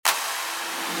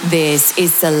This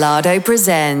is Solardo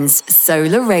presents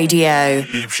Sola Radio.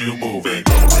 Keeps you moving.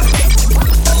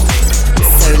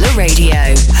 Sola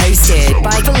Radio, hosted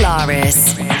by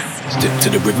Polaris. Dip to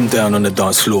the rhythm down on the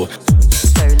dance floor.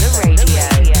 Sola Radio.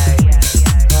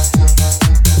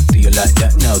 Do you like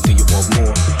that now? Do you want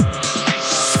more?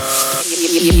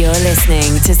 You're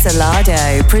listening to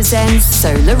Solardo presents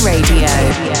Sola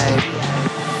Radio.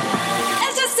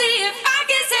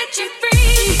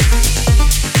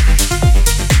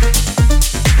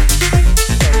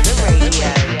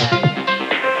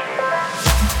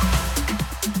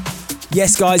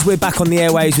 Yes, guys, we're back on the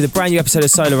airwaves with a brand new episode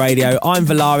of Sola Radio. I'm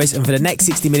Valaris, and for the next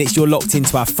 60 minutes, you're locked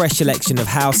into our fresh selection of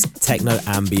house, techno,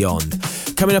 and beyond.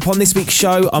 Coming up on this week's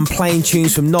show, I'm playing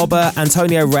tunes from Nobber,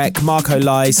 Antonio Rec, Marco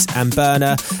Lice, and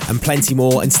Burner, and plenty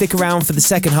more. And stick around for the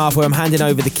second half, where I'm handing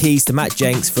over the keys to Matt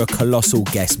Jenks for a colossal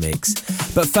guest mix.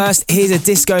 But first, here's a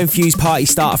disco-infused party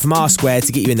starter from R Square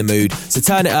to get you in the mood. So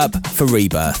turn it up for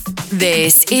Rebirth.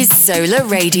 This is Sola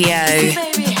Radio.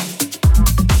 Hey, baby.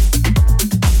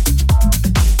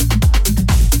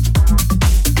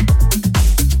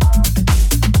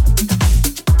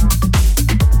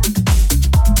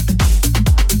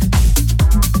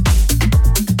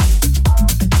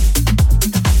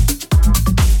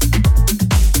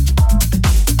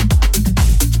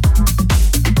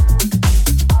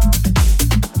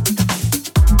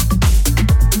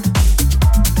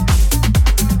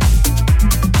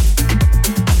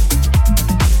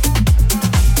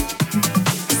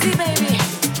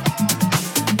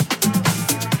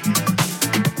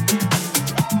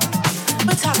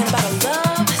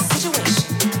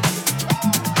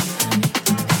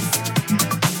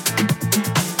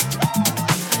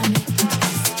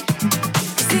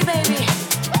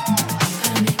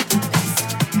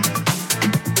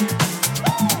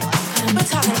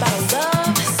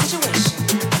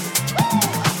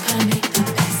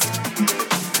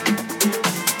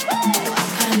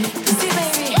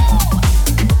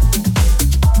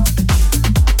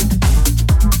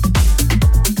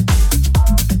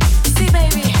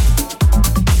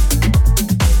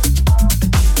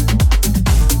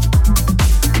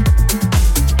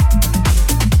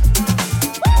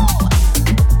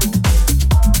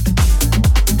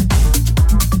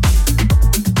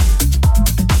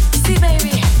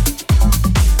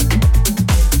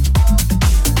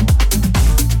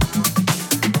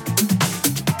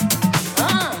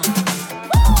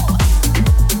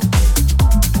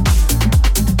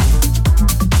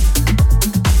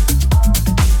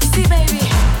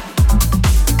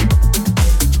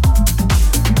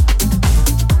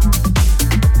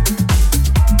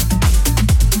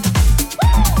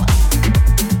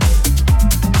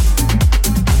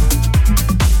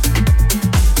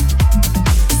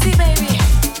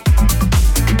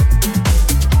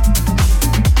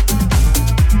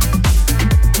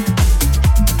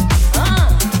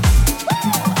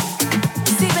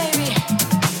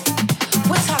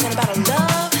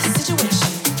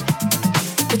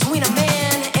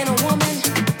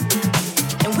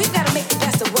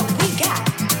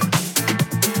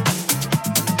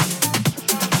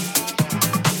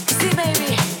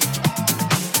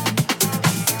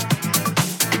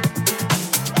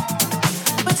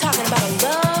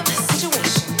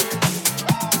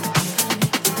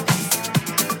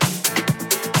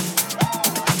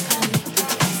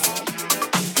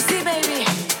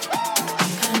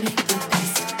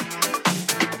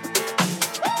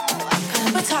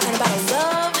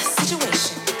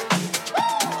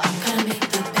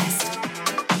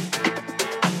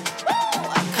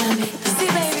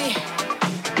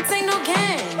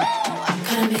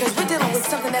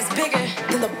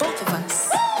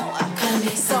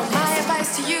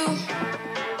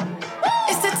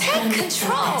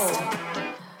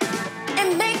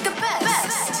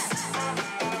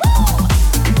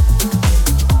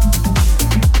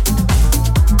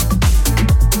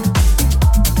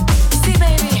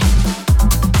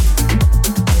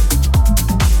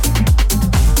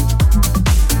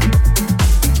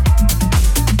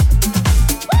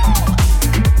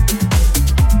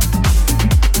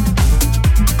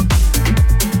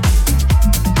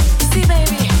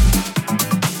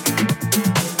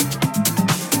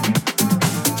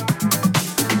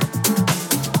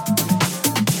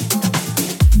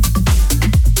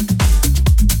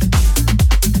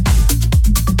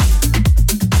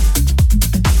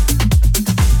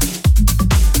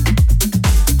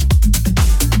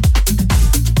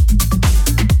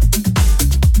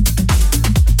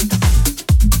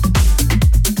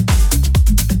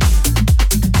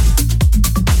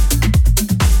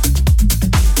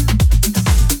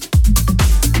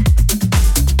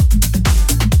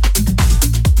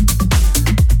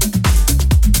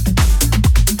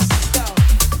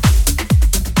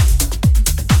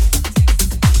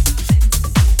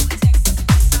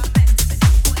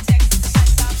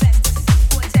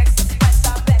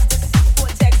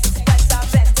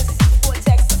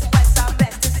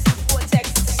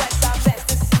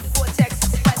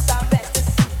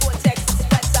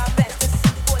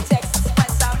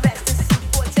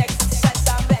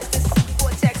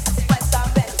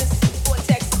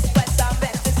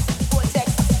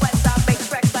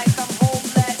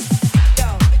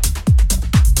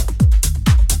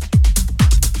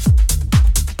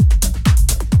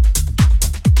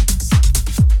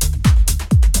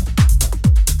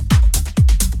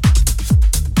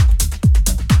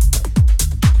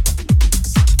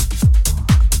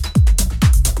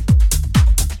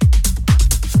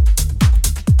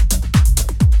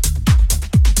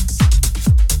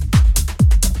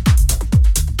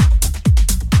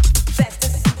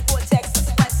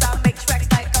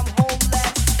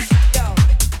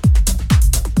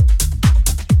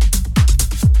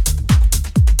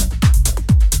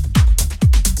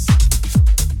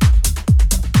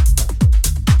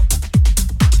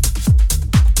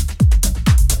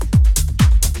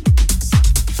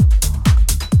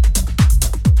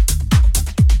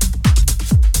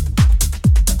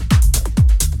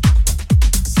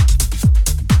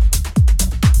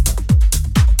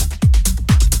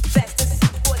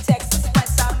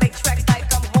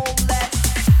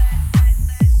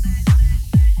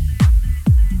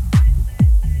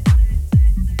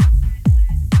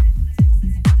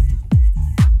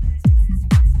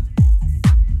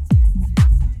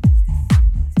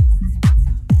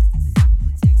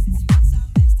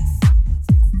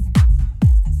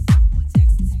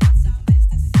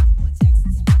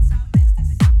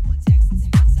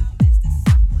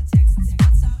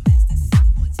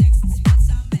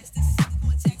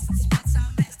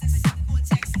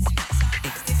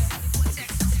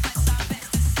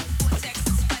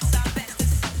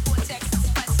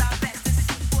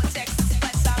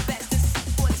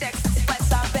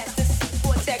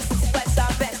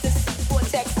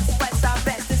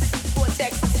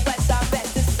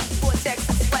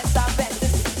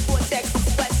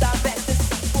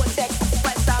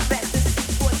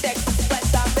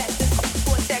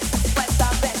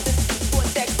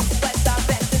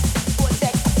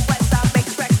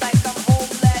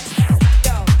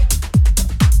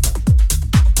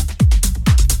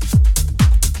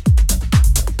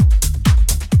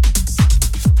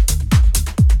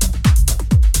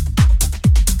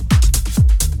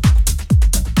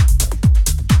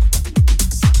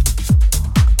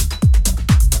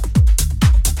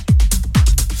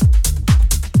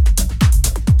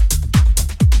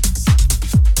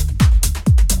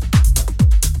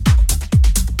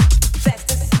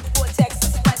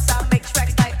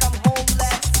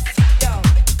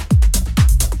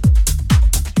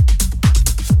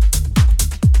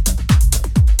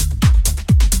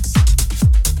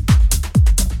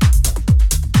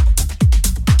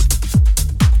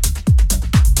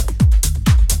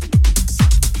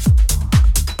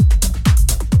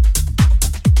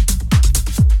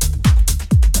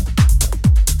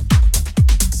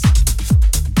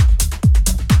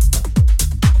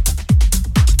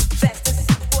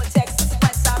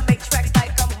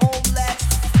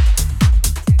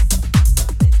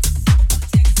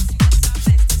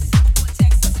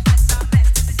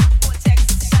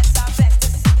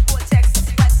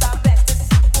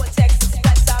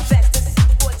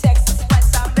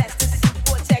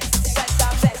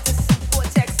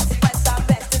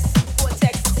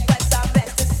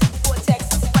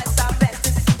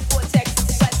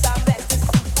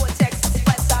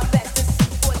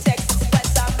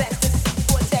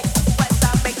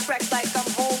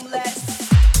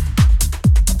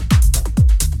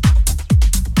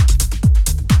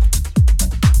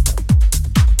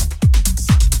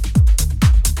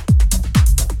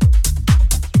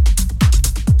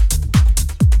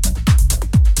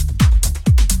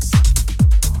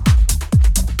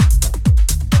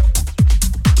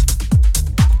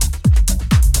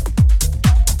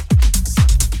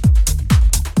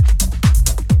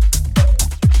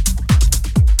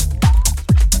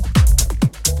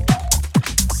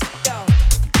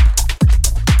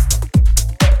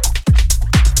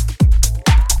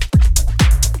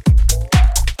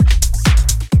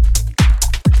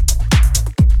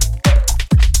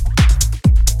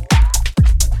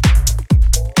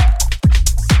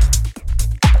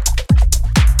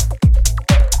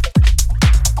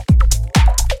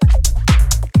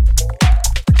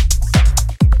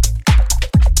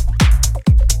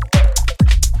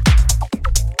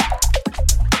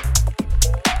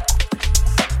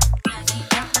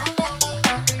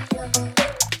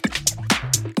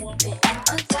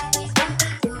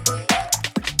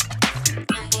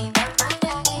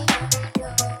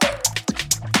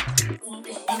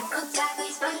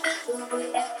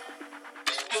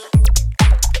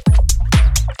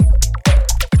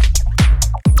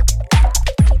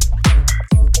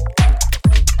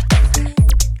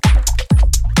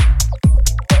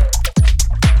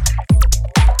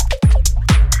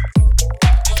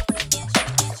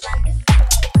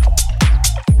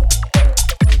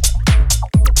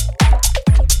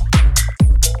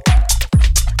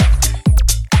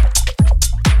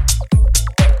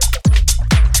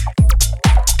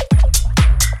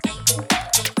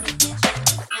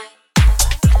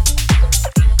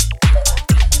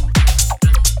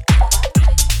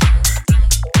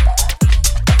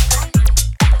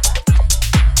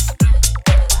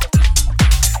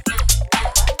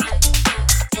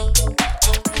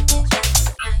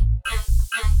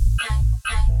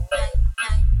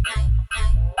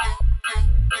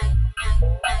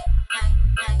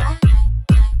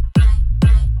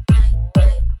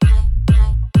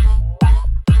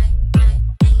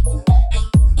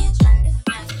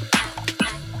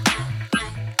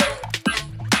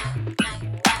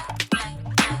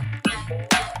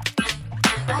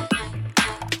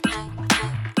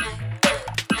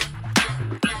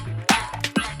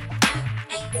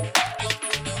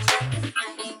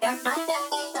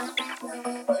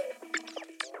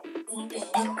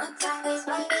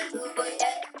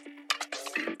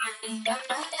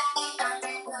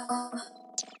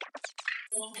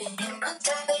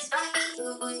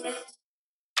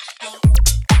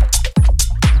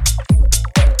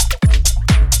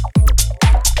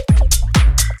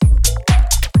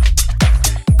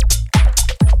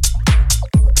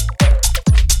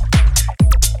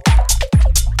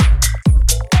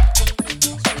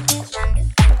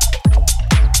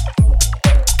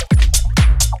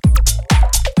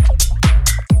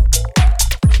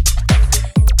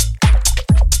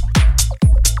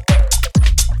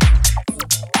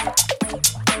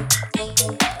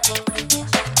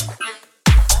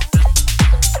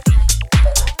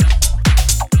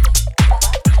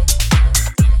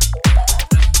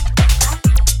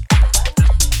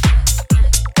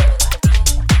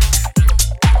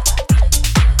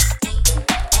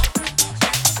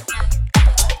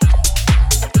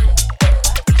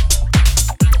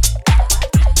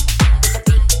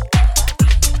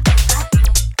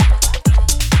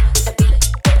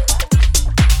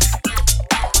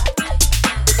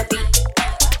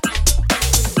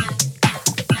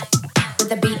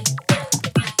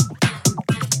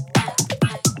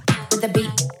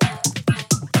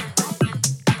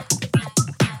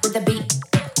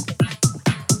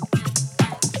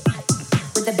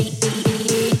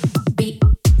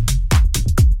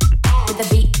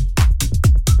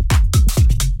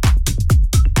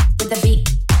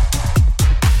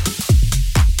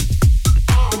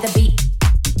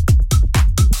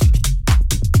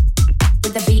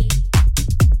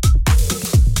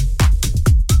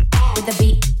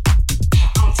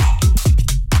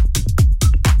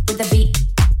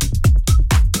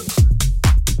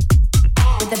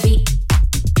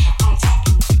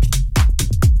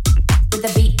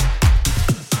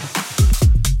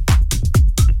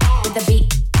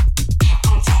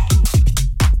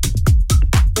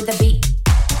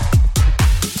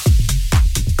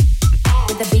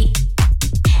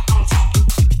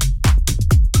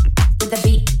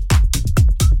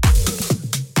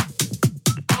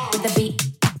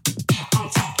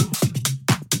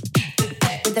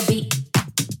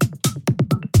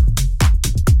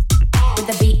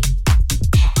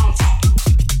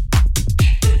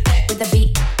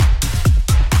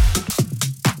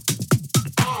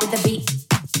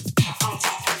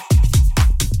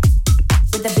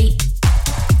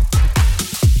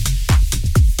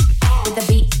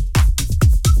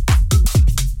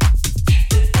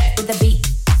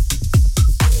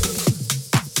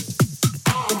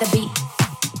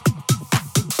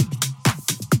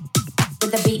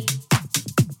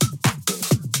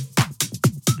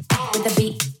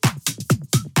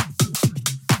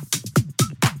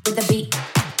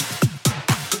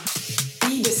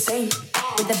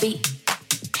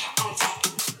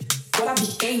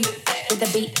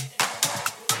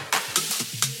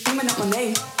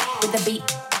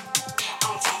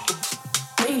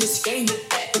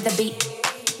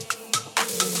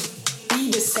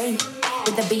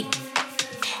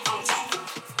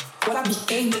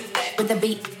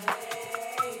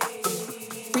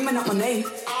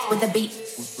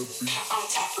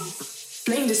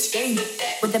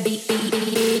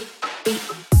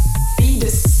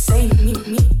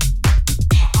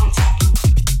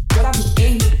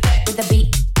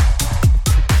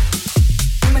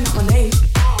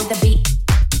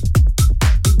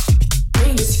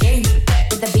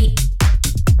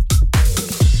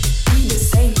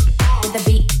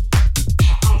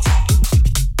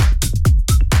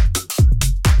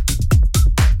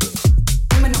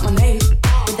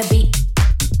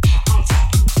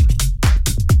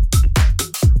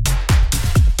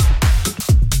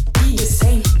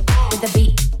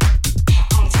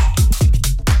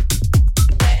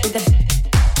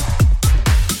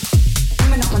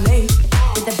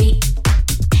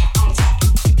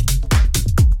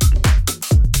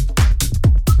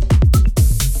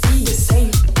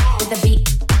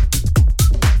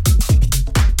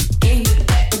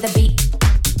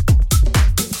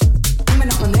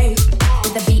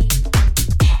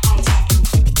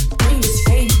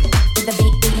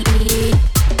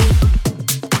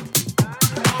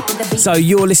 So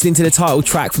you're listening to the title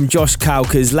track from Josh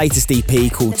Kalka's latest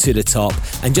EP called To The Top.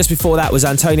 And just before that was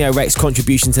Antonio Rex's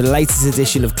contribution to the latest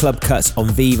edition of Club Cuts on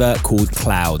Viva called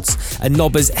Clouds. And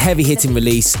Nobba's heavy-hitting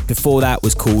release before that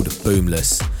was called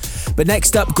Boomless. But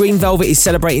next up, Green Velvet is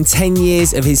celebrating 10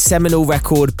 years of his seminal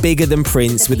record Bigger Than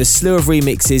Prince with a slew of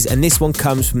remixes, and this one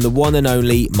comes from the one and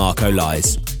only Marco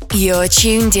Lies. You're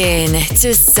tuned in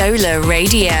to Sola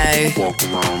Radio. Walk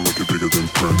around looking bigger than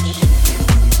Prince.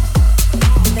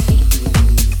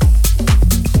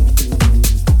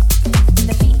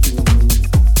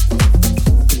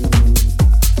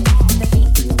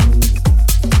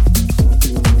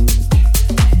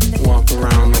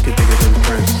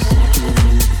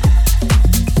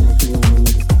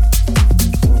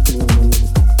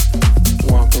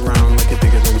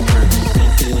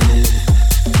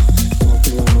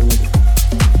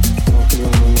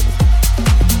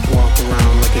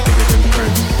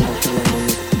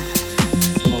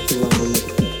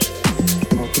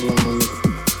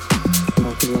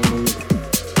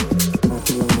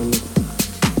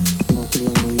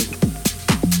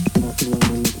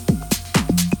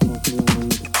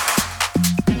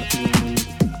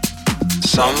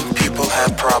 Some people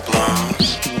have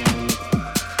problems.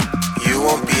 You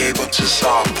won't be able to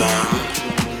solve them.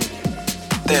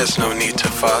 There's no need to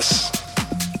fuss.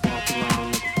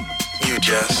 You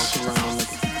just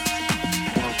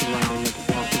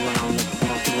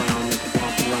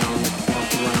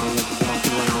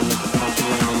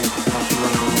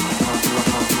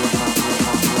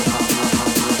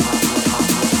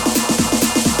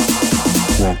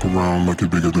walk around like you're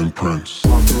bigger than Prince.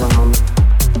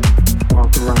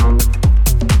 walk around,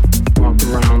 walk around, walk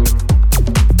around.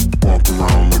 Walk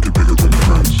around like you're bigger than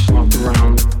Prince. Walk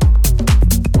around,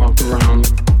 walk around,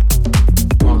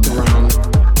 walk around.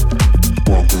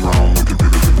 Walk around like you're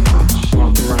bigger than Prince.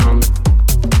 Walk around,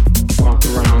 walk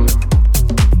around,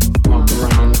 walk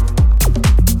around.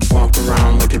 Walk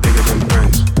around like you're bigger than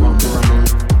Prince. Walk around,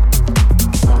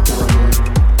 walk around,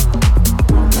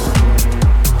 walk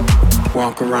around.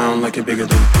 Walk around like you're bigger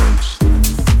than Prince.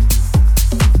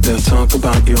 They'll talk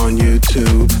about you on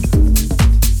YouTube.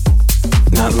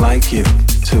 Not like you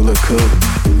to look cool.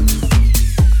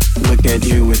 Look at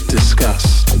you with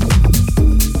disgust.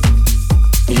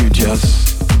 You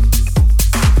just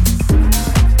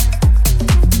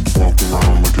walk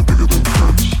around like you're bigger than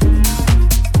Prince.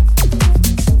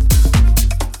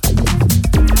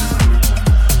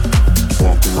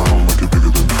 Walk around like you're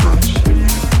bigger than Prince.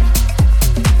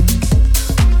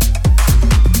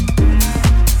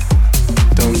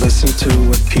 don't listen to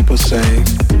what people say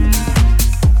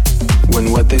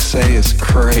when what they say is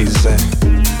crazy.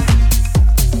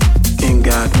 In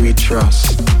God we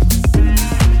trust.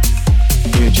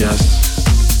 You just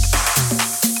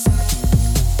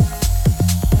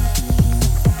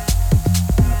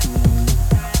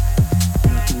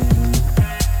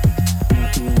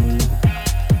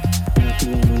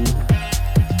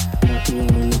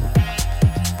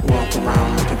walk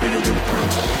around like you're bigger than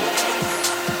Prince.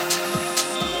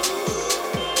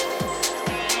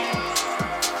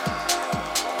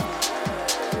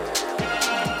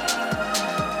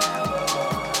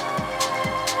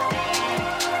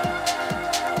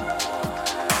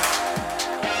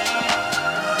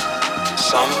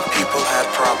 Some people have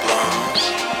problems.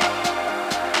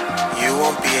 You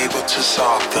won't be able to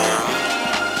solve them.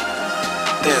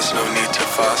 There's no need to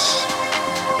fuss.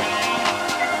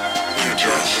 You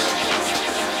just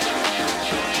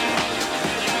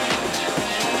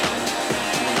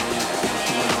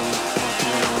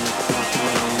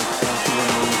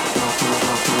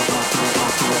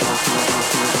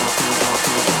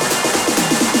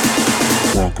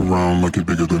Walk around like you're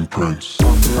bigger than Prince.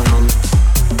 walk around,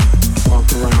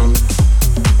 walk around,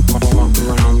 walk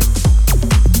around,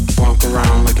 walk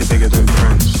around like you're bigger than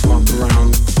Prince. Walk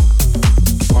around,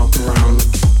 walk around,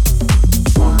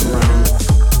 walk around,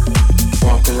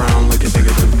 walk around like you're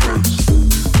bigger than Prince.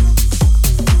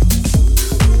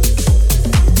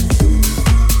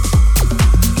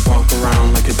 Walk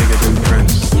around like you're bigger than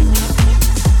Prince.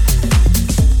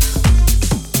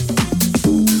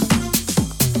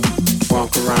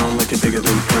 Walk around like you're bigger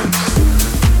than Prince.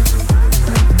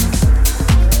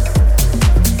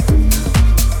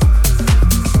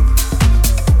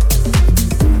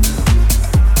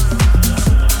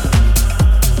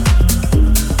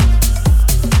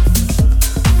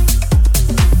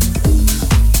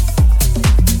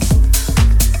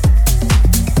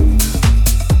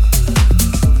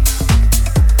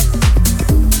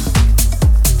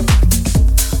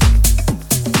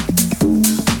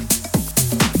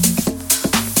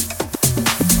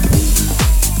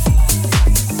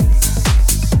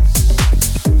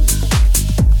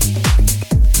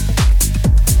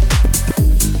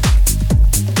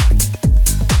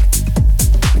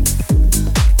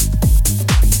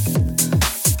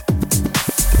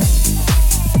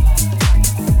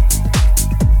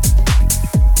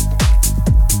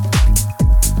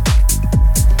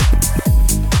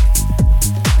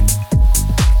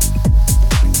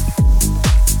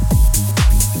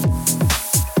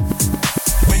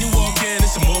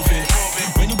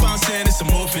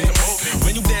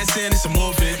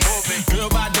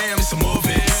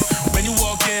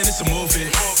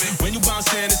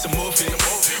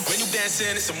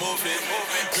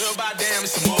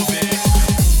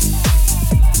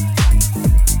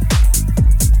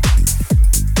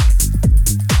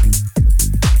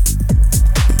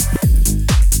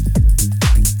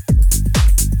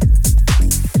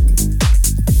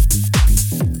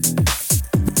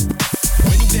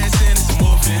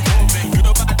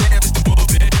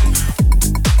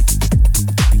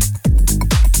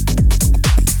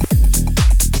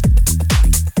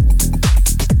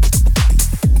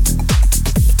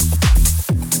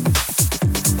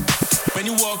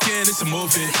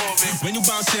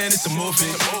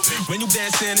 When you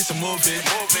dancing, it's a movie.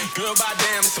 Girl, by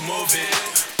damn, it's a movie.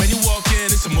 When you walk in,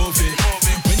 it's a movie.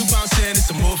 When you bouncing, it's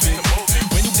a movie.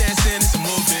 When you dancing, it's a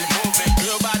movie.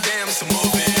 Girl, by damn, it's a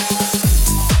movie.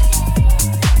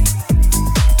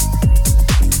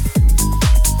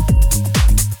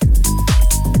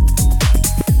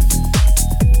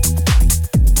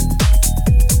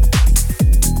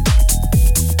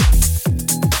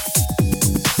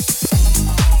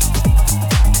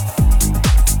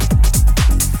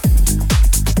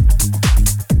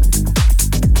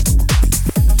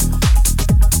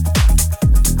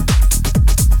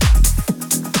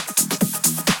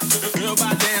 Girl,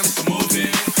 by damn, it's a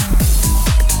movie.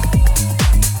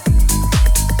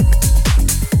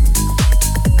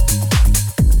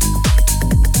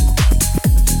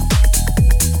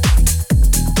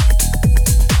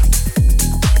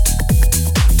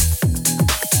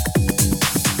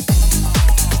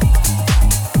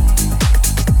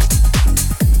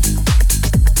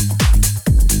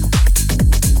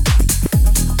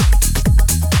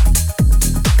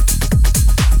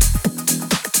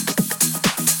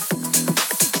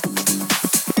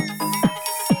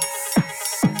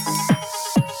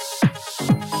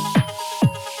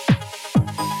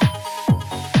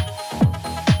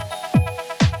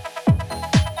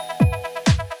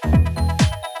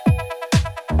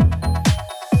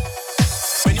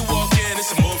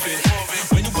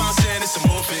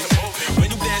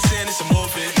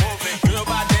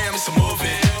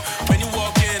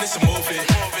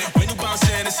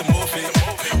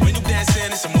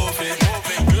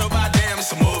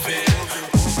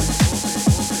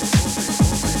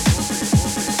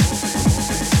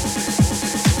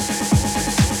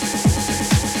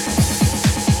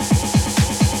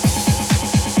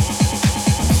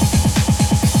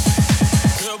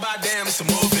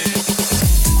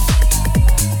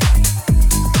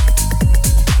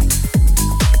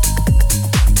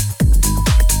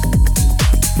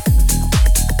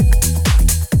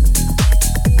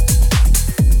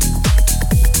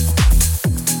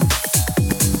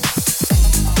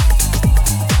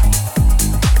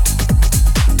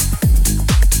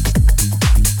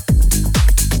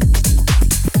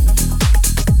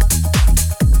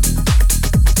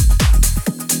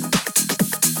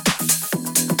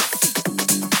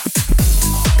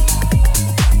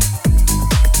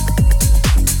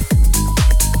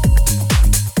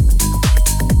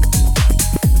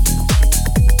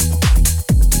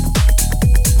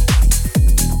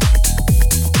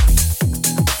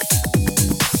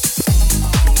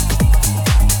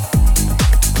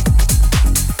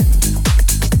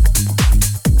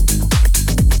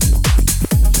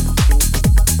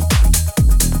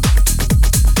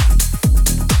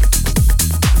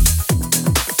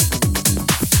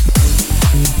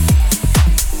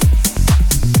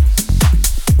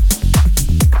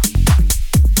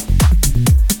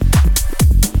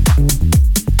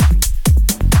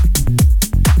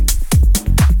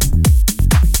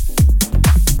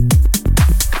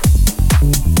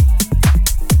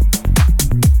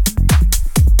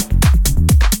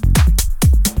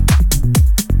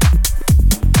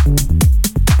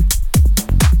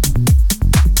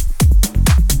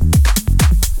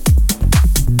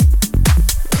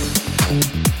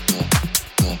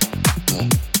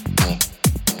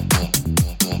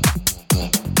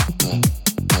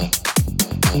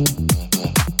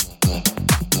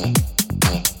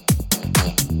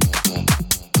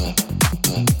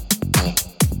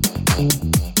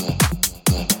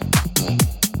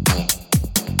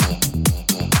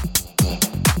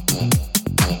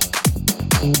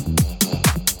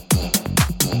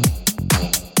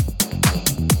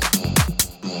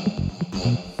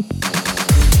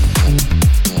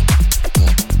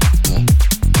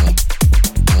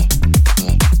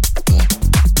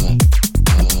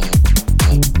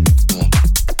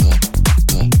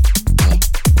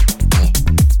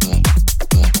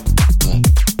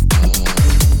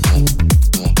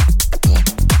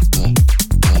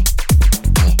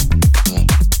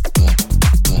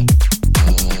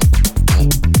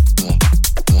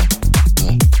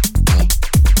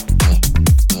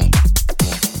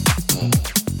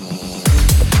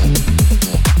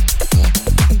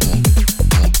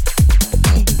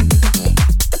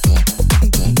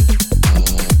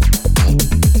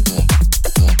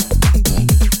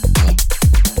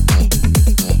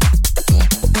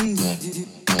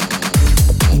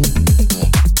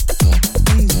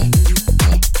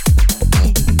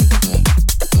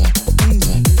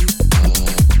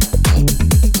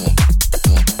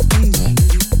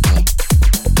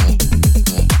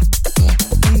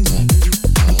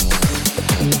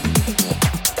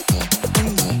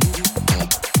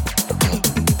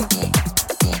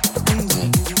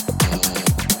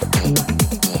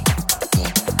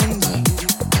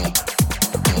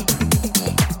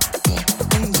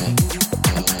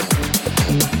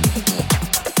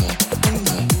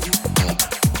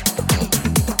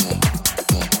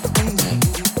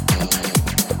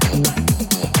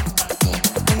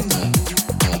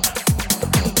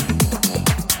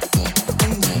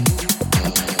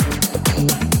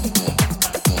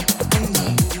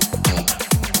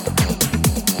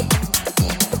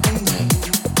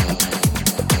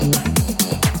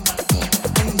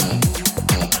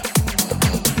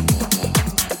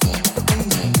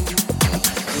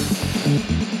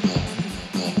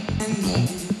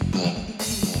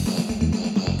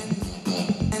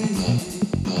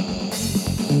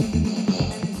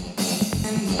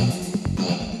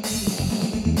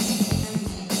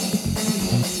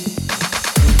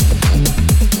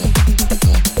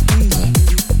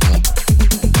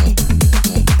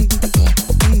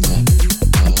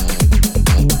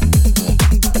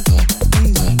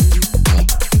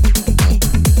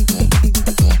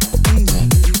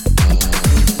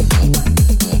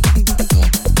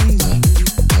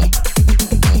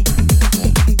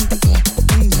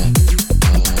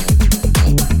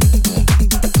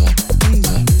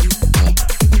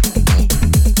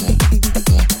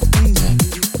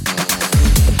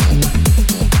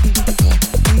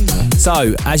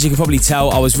 So, as you can probably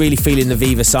tell, I was really feeling the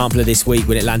Viva sampler this week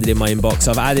when it landed in my inbox.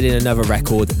 I've added in another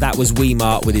record. That was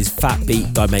Weemark with his Fat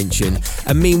Beat Dimension.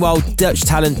 And meanwhile, Dutch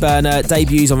talent Burner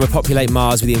debuts on Repopulate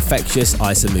Mars with the infectious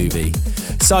Isa movie.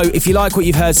 So, if you like what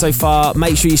you've heard so far,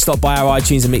 make sure you stop by our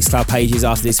iTunes and Mixcloud pages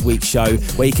after this week's show,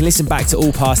 where you can listen back to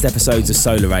all past episodes of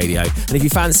Solar Radio. And if you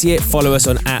fancy it, follow us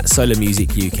on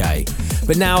 @SolarMusicUK.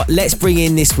 But now, let's bring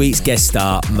in this week's guest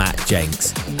star, Matt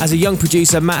Jenks. As a young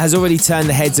producer, Matt has already turned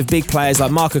the heads of big players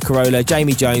like Marco Carola,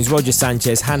 Jamie Jones, Roger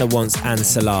Sanchez, Hannah Wants and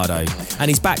Solardo. And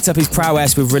he's backed up his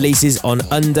prowess with releases on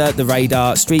Under the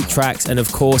Radar, Street Tracks and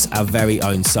of course our very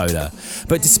own Sola.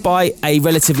 But despite a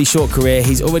relatively short career,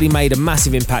 he's already made a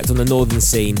massive impact on the northern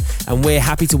scene, and we're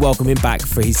happy to welcome him back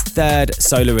for his third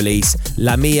solo release,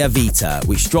 La Mia Vita,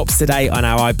 which drops today on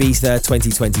our Ibiza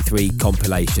 2023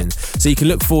 compilation. So you can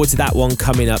look forward to that one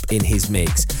coming up in his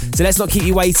mix. So let's not keep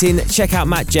you waiting. Check out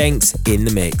Matt Jenks in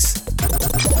the mix.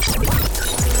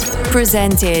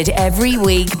 Presented every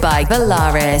week by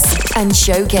Valaris and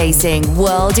showcasing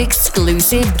world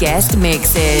exclusive guest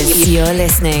mixes. You're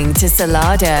listening to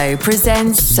Solardo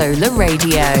presents Solar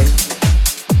Radio.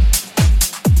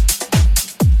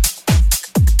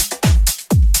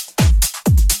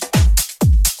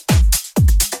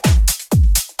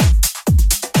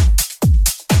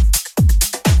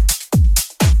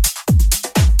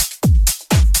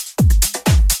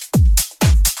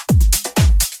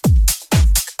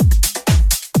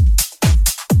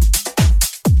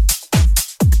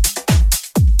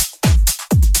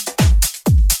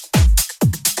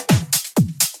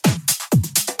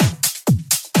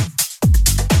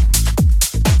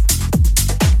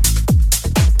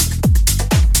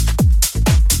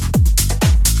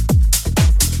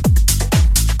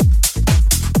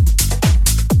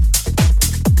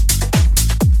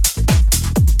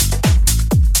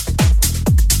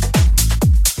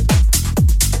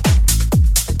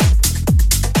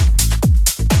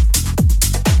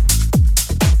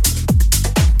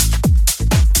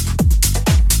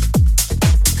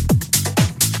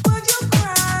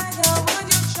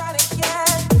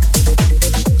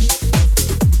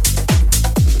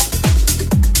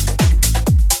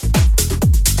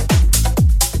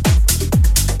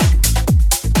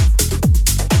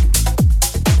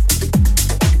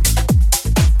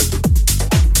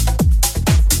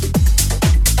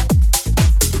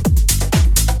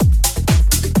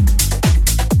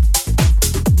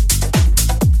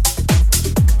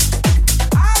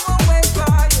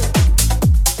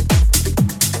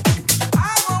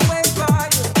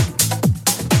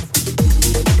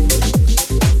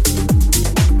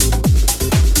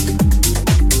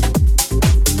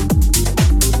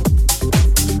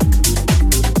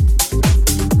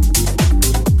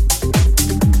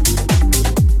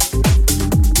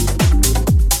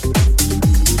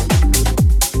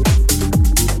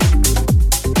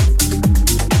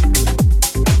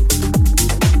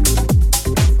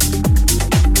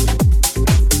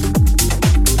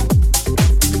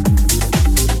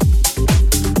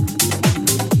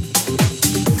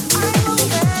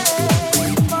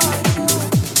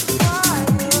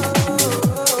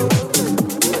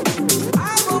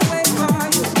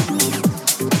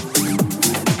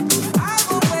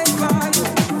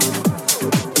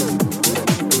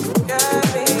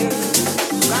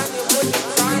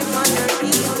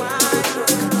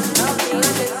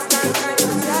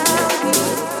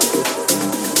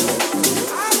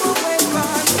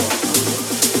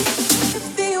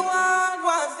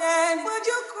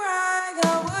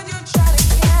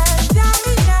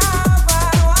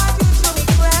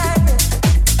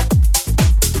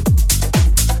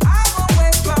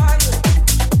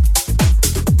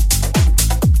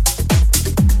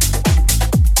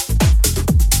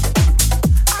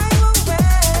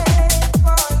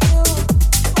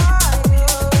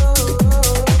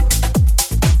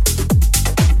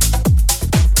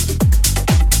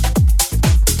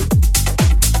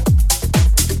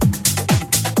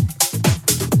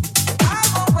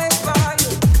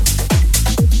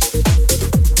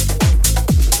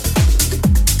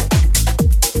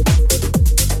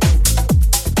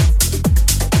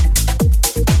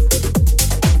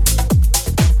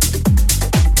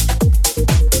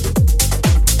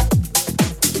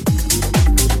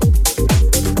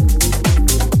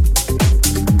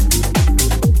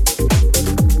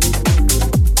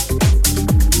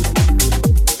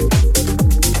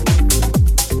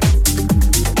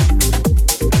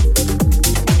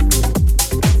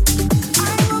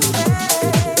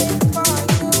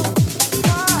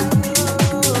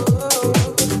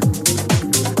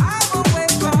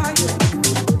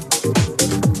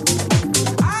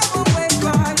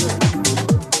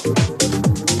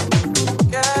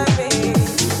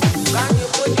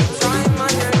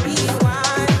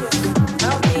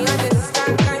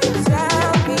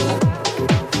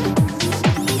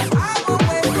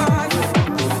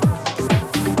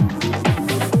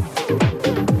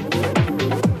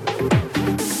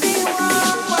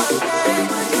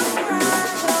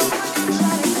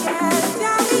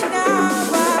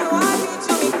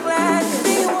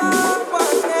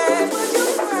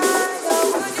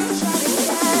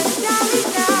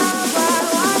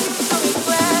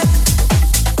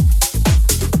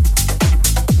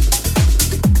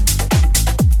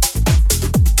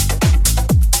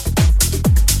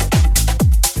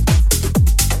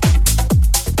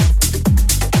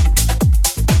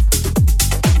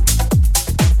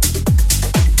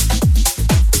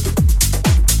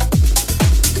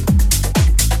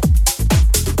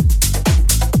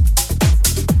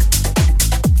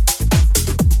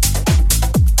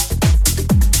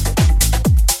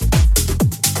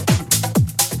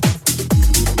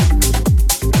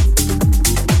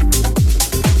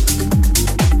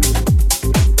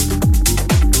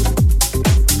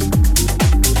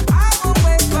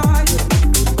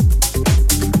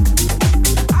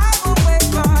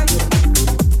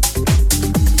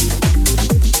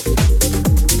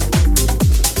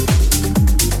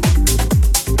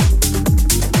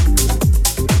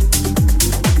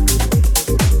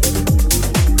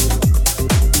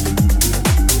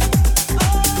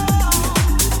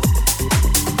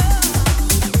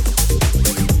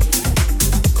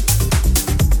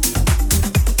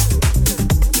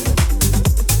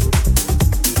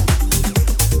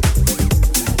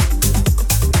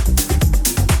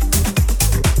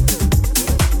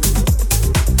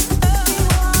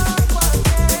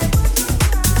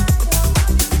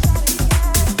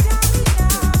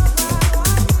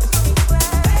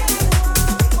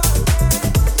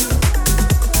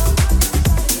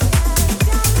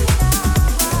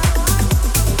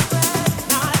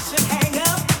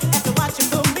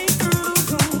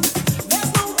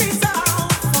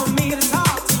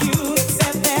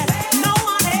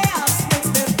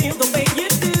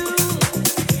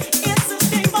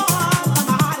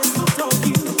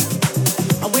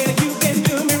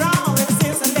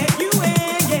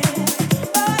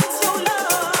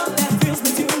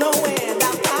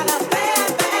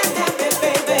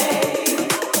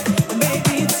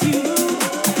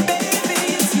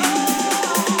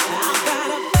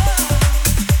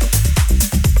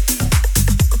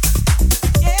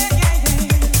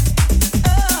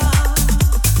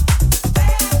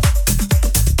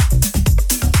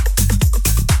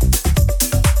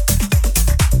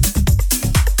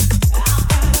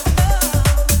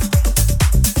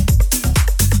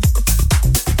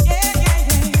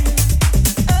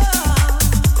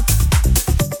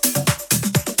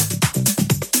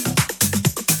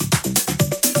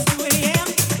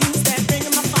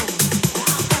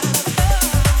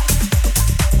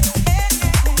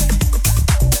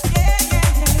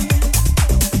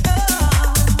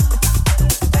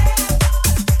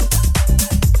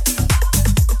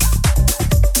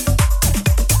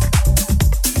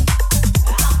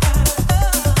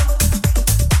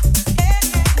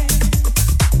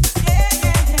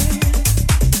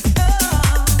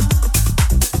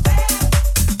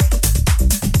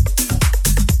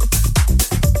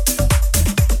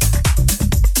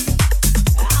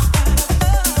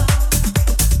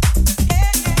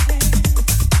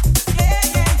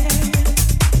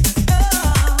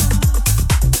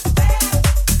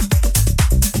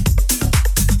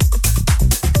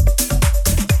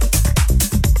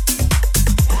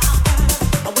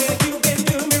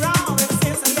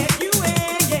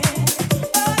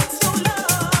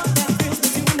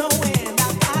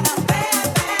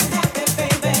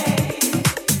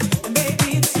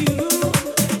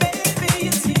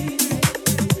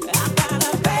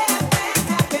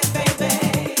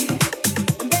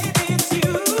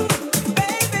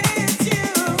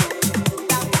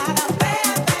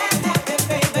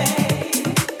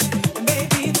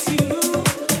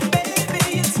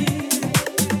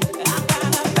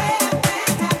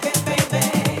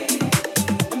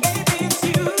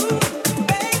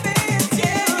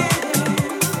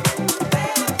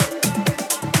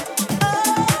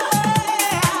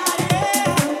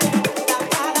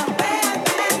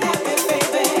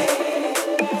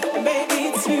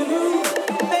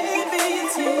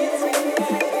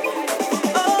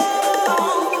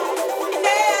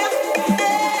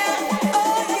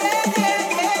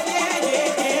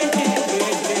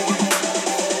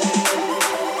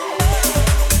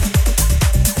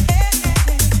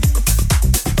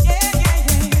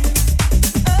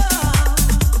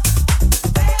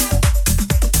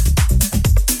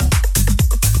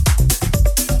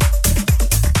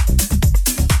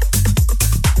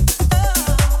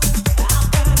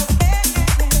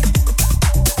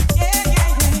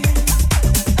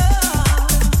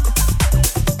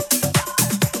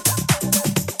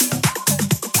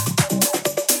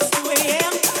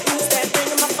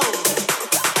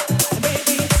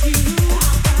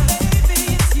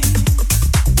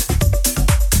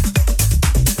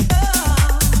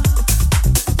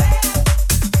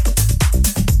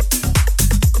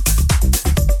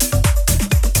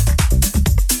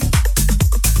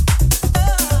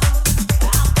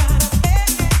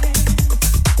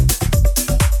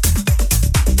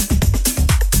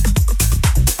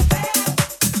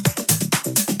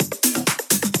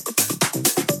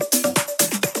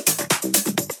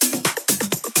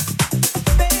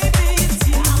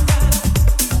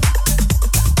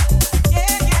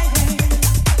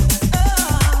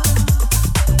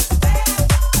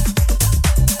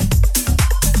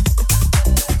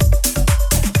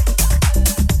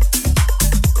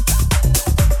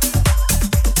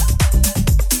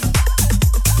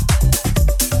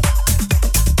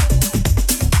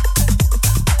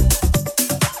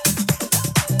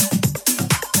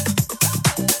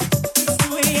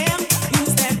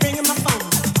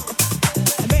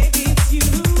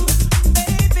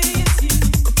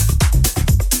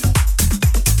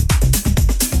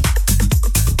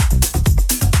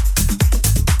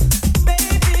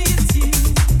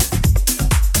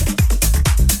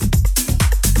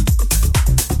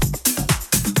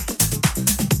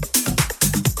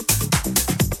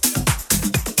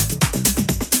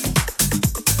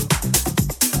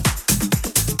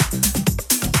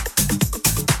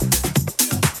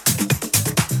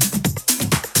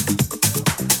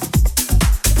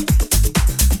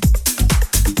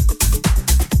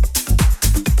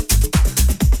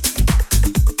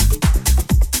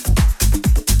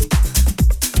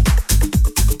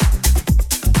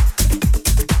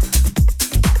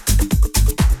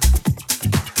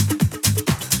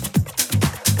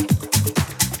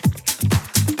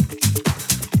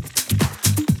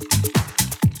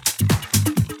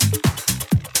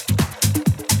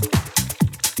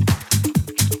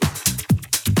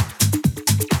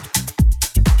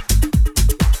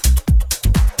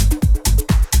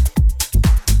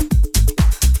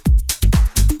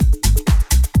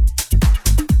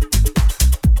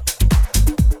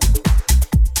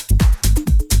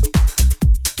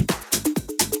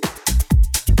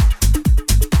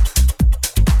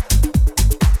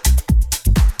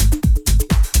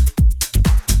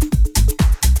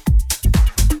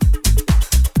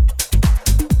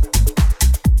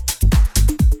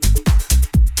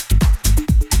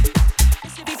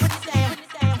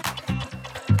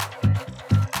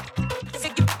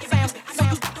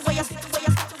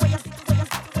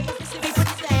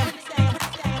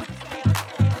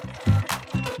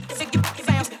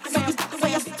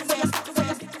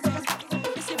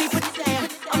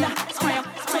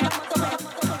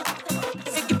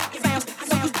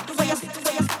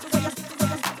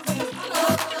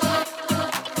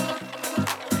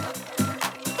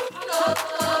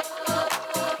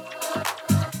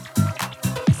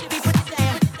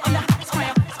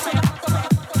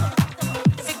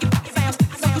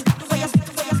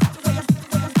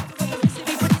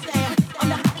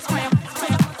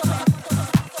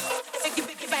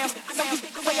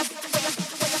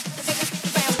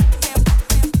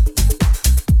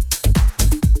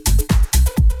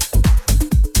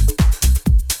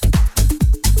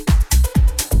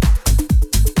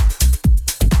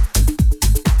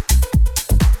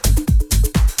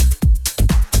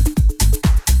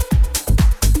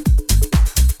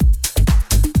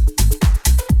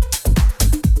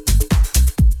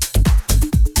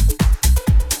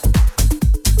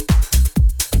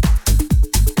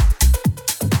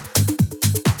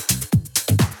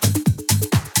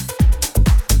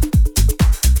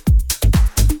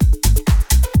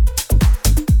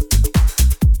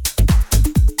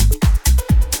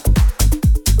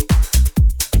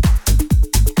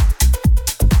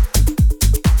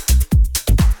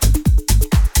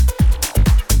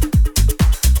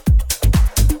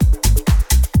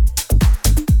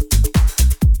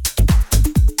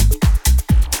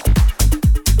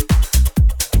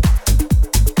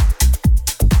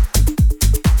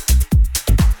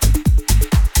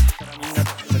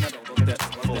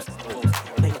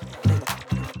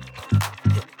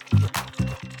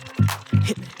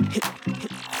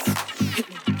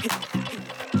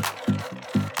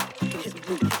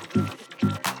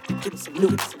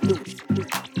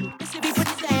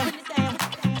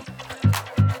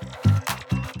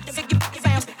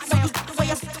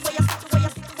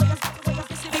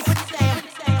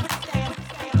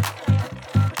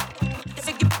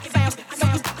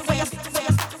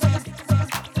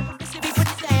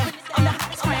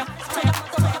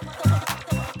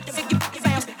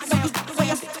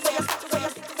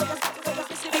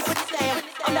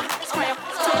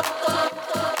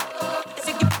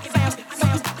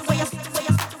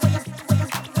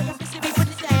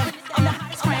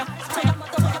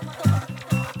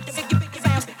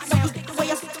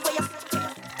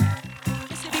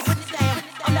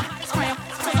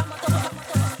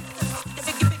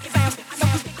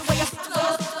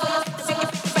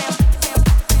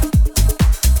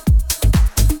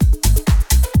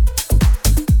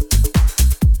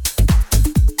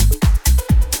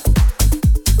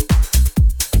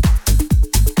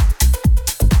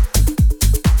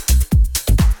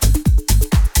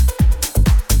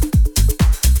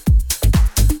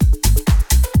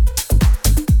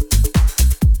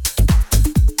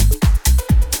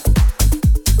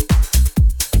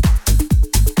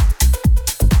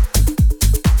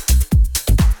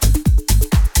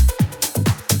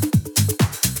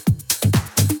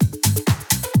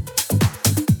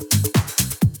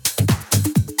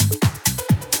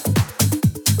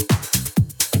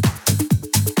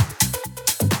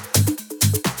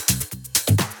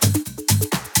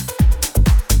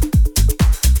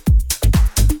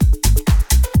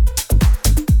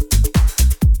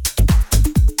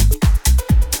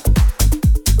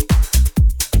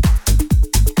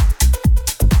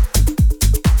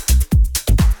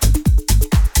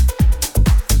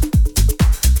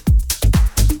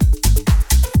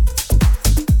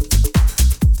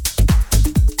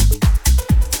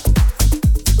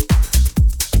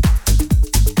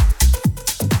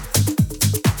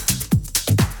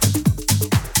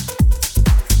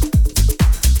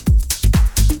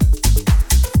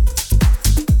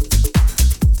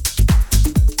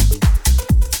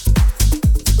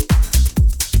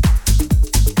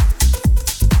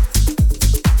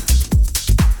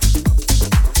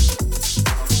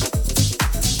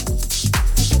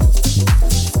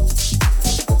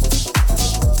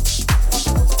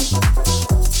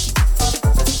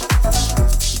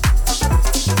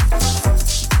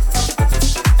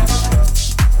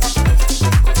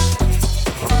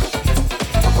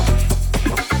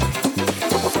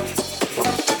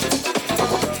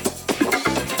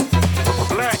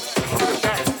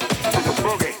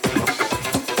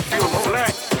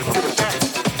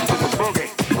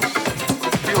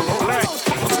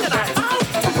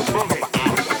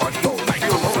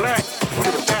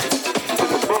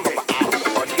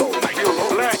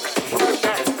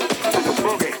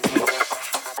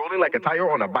 like a tire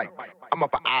on a bike. I'm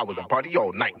up for hours and party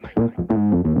all night.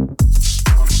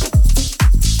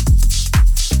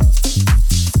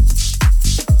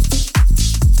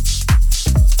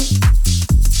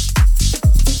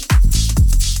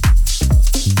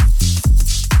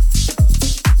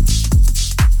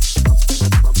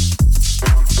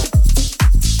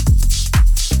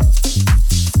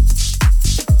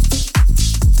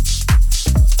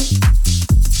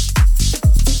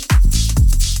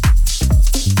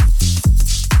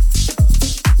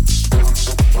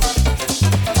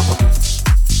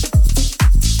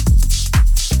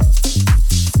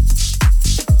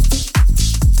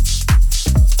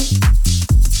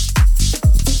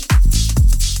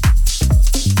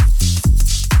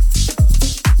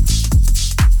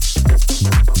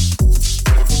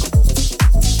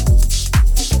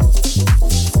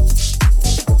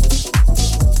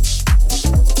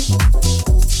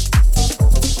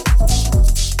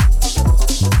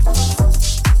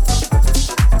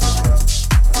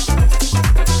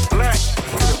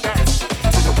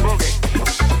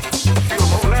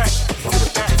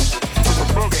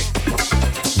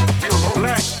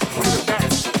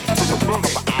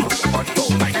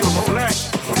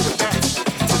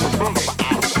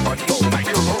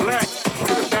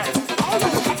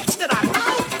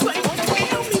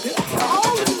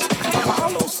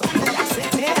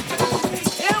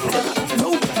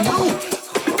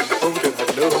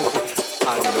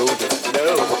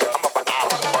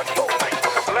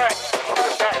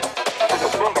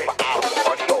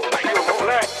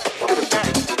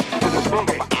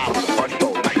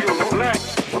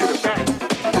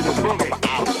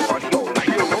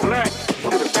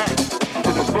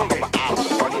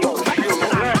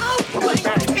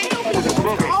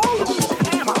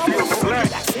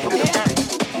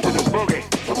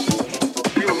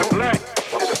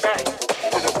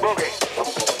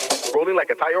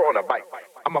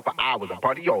 I'm up for hours and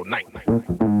party all night.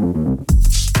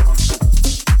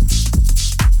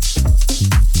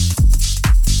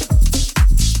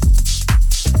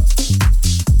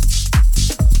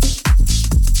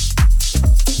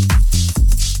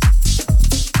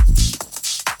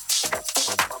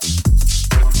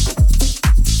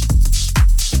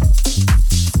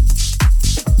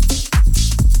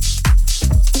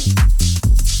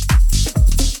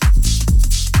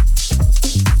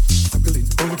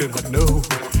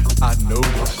 I know.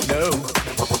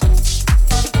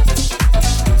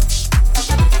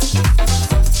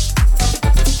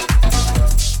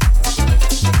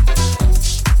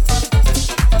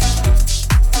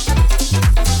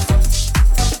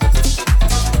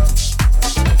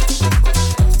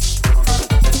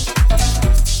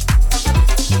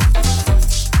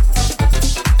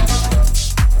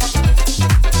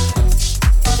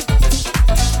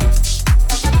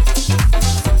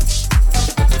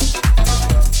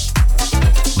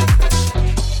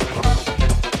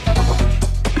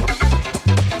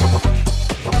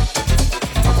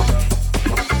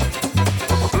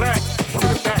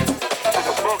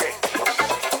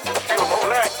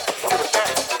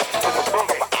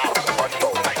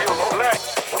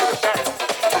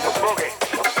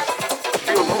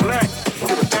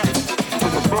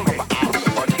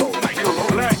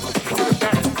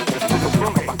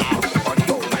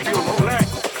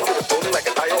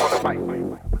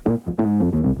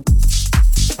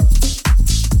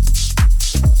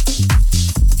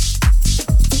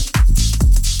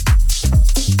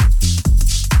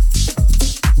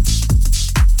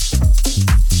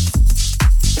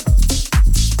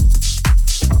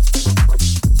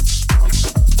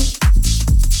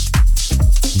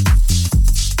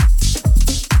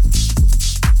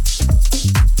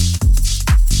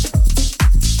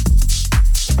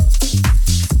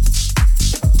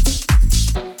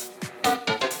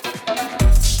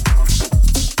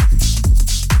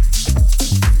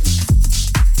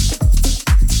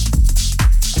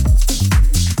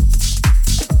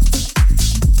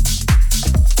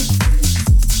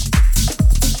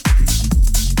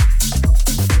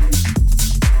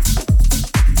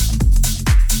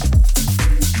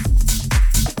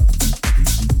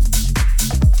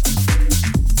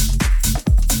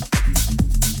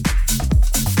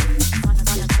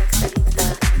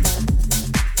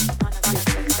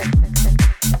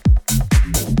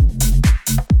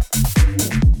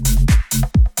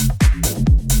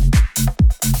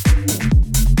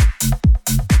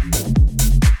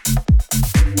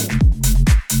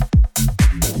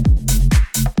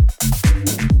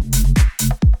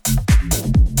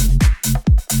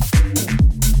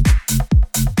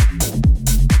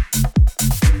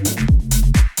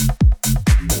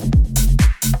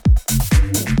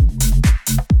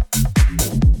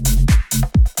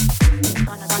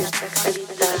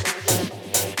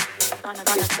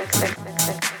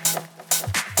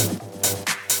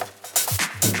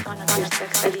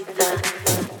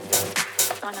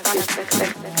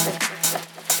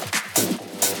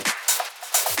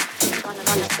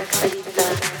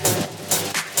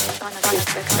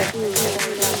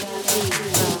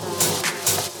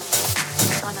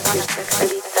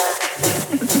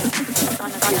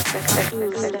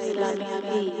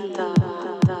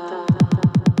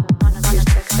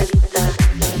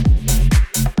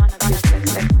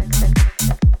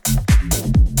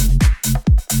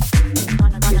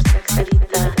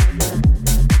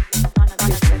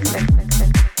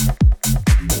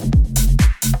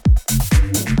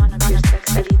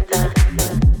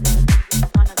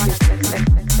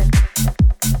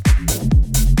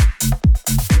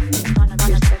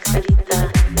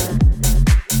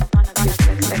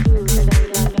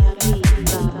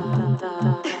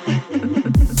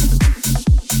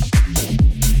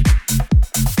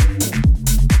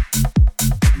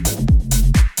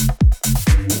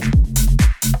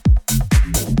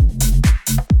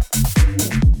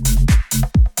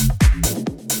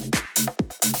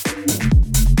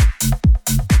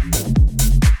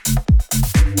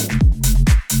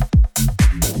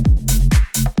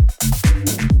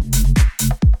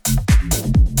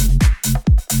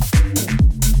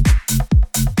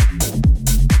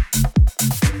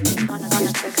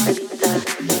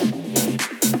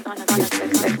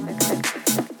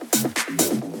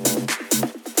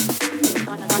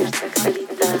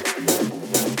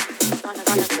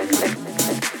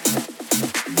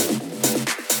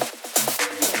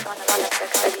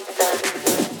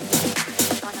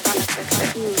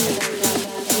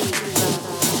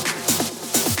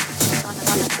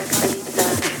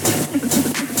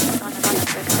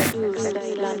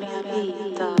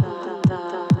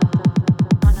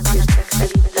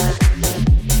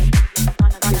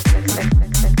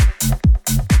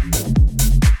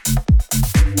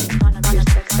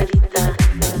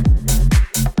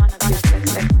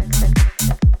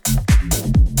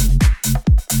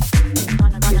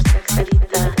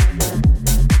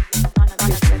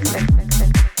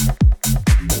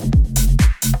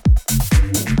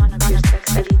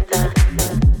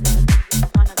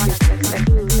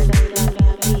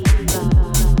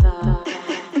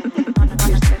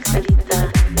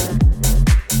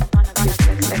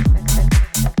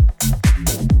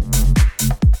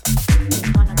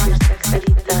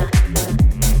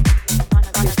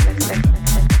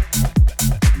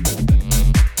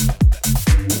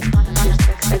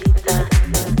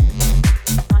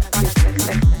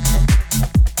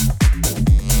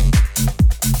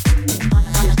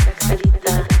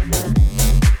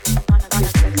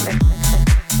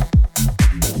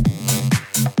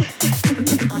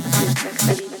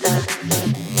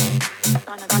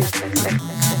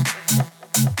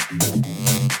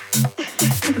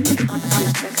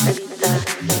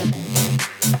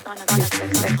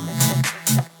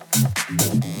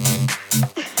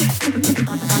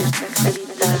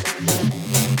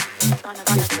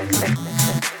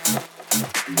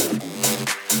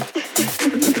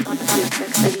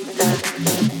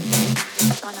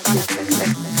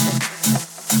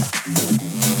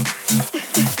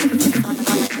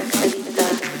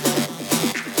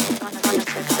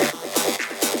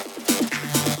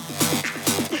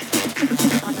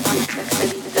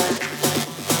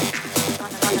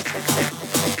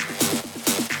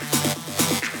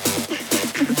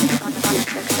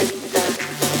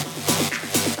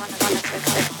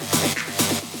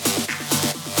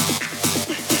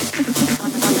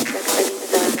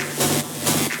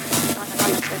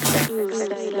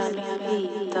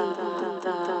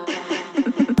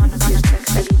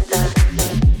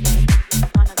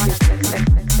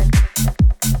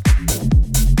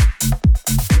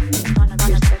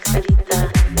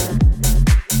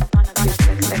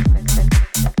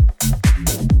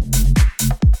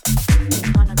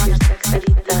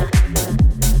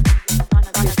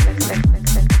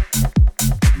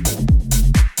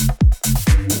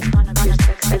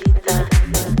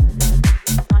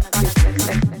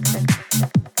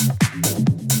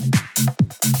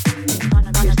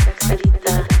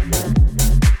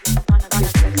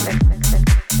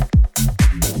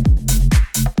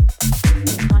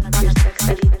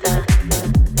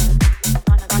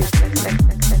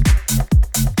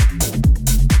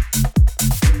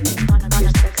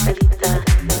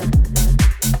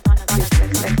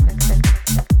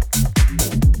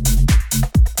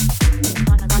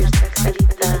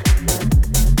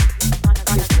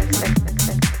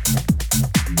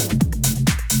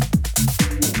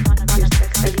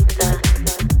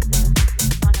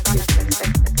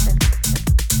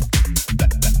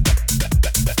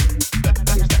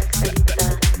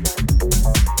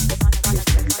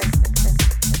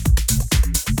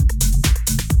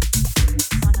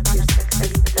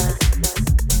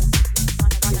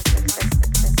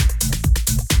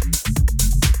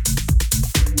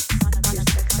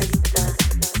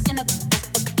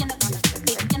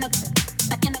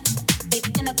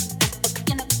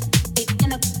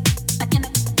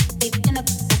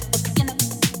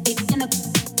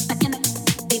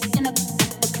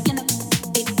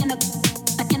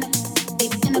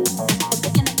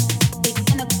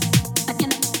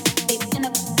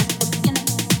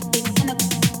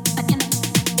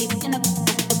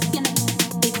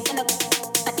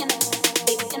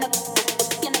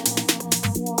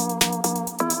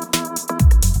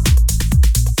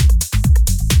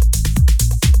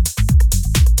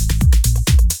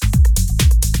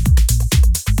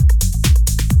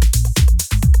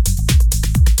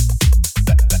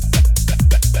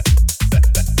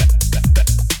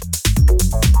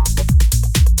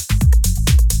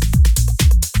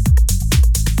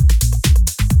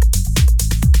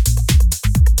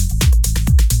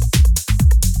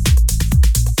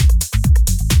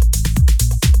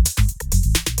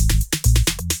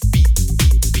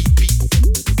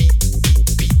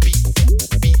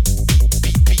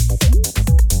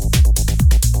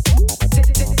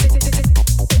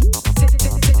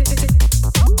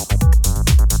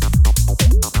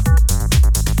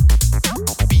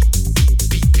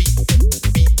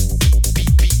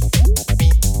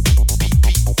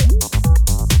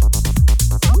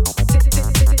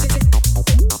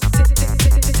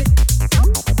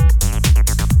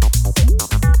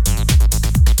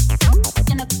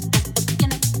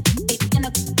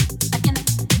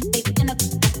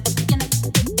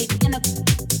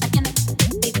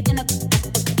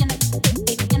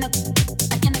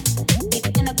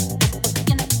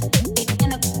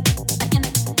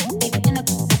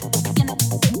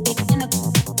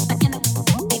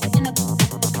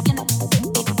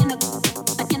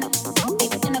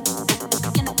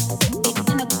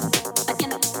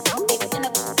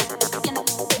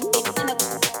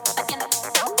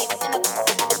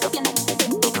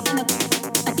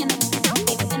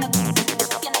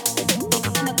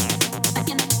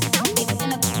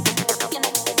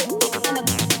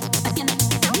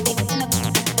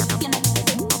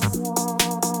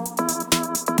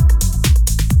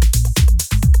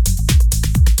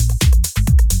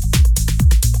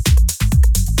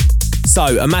 So,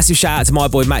 a massive shout out to my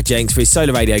boy Matt Jenks for his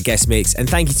Solar Radio guest mix, and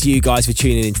thank you to you guys for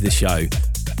tuning into the show.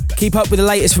 Keep up with the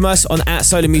latest from us on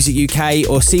 @SolarMusicUK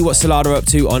or see what Solardo are up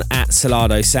to on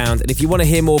 @Solardo Sound. And if you want to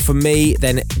hear more from me,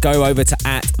 then go over to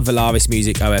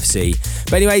 @VolarisMusicOFC.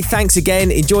 But anyway, thanks again,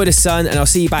 enjoy the sun, and I'll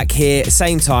see you back here,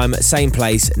 same time, same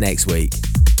place next week.